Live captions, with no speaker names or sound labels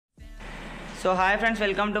So hi friends,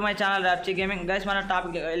 welcome to my channel రాప్చి gaming. Guys మన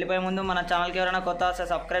topic వెళ్ళిపోయే ముందు మన ఛానల్కి ఎవరైనా కొత్త వస్తే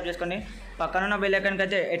సబ్స్క్రైబ్ చేసుకోండి, పక్కనున్న బెల్ ఐకాన్కి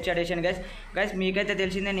అయితే హెడ్ చేయండి. గైస్ మీకైతే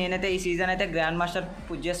తెలిసిందే, నేనైతే ఈ సీజన్ అయితే గ్రాండ్ మాస్టర్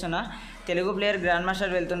పుష్ చేస్తున్నా. తెలుగు ప్లేయర్ గ్రాండ్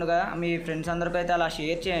మాస్టర్ వెళ్తుండగా మీ ఫ్రెండ్స్ అందరికీ అయితే అలా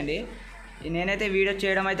షేర్ చేయండి. నేనైతే వీడియో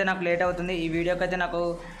చేయడం అయితే నాకు లేట్ అవుతుంది. ఈ వీడియోకి అయితే నాకు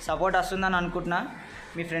సపోర్ట్ వస్తుందని అనుకుంటున్నా.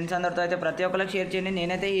 మీ ఫ్రెండ్స్ అందరితో అయితే ప్రతి ఒక్కరికి షేర్ చేయండి.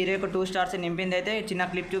 నేనైతే హీరోకి 2 స్టార్స్ నింపింది అయితే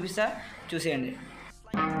చిన్న క్లిప్ చూపిస్తా, చూసేయండి.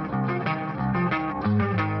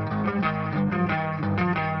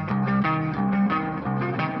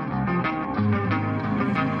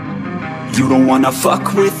 You don't wanna fuck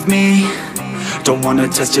with me, don't wanna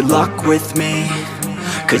test your luck with me,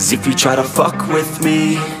 'cause if you try to fuck with me,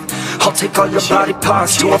 I'll take all your body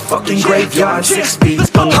parts to a fucking graveyard, 6 feet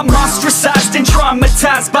underground. I'm ostracized and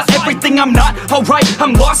traumatized by everything I'm not, alright,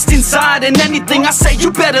 I'm lost inside, and anything I say you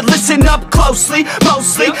better listen up closely.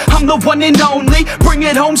 Mostly, I'm the one and only, bring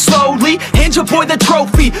it home slowly, hand your boy the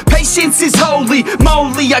trophy, patience is holy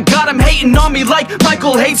moly. I got him hating on me like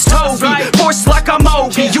Michael hates Toby, force like I'm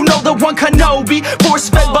Obi, you know the one Kenobi, force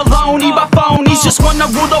fed baloney by phonies, just wanna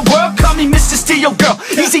rule the world, call me Mr. Steel Girl,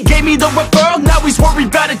 easy gave me the referral, now he's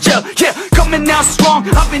worried about a jail. Yeah, coming out strong,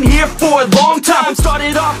 I've been here for a long time.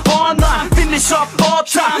 Started off online, finish off all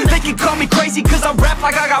time. They can call me crazy cause I rap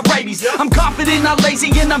like I got rabies. I'm confident, not lazy,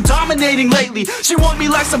 and I'm dominating lately. She want me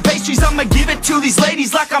like some pastries, I'ma give it to these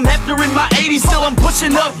ladies like I'm Hefner in my 80s. Still I'm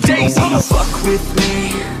pushing up daisies. Don't wanna fuck with me,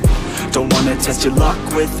 don't wanna test your luck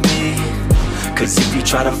with me, 'cause if you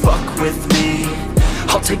try to fuck with me,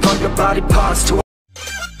 I'll take all your body parts to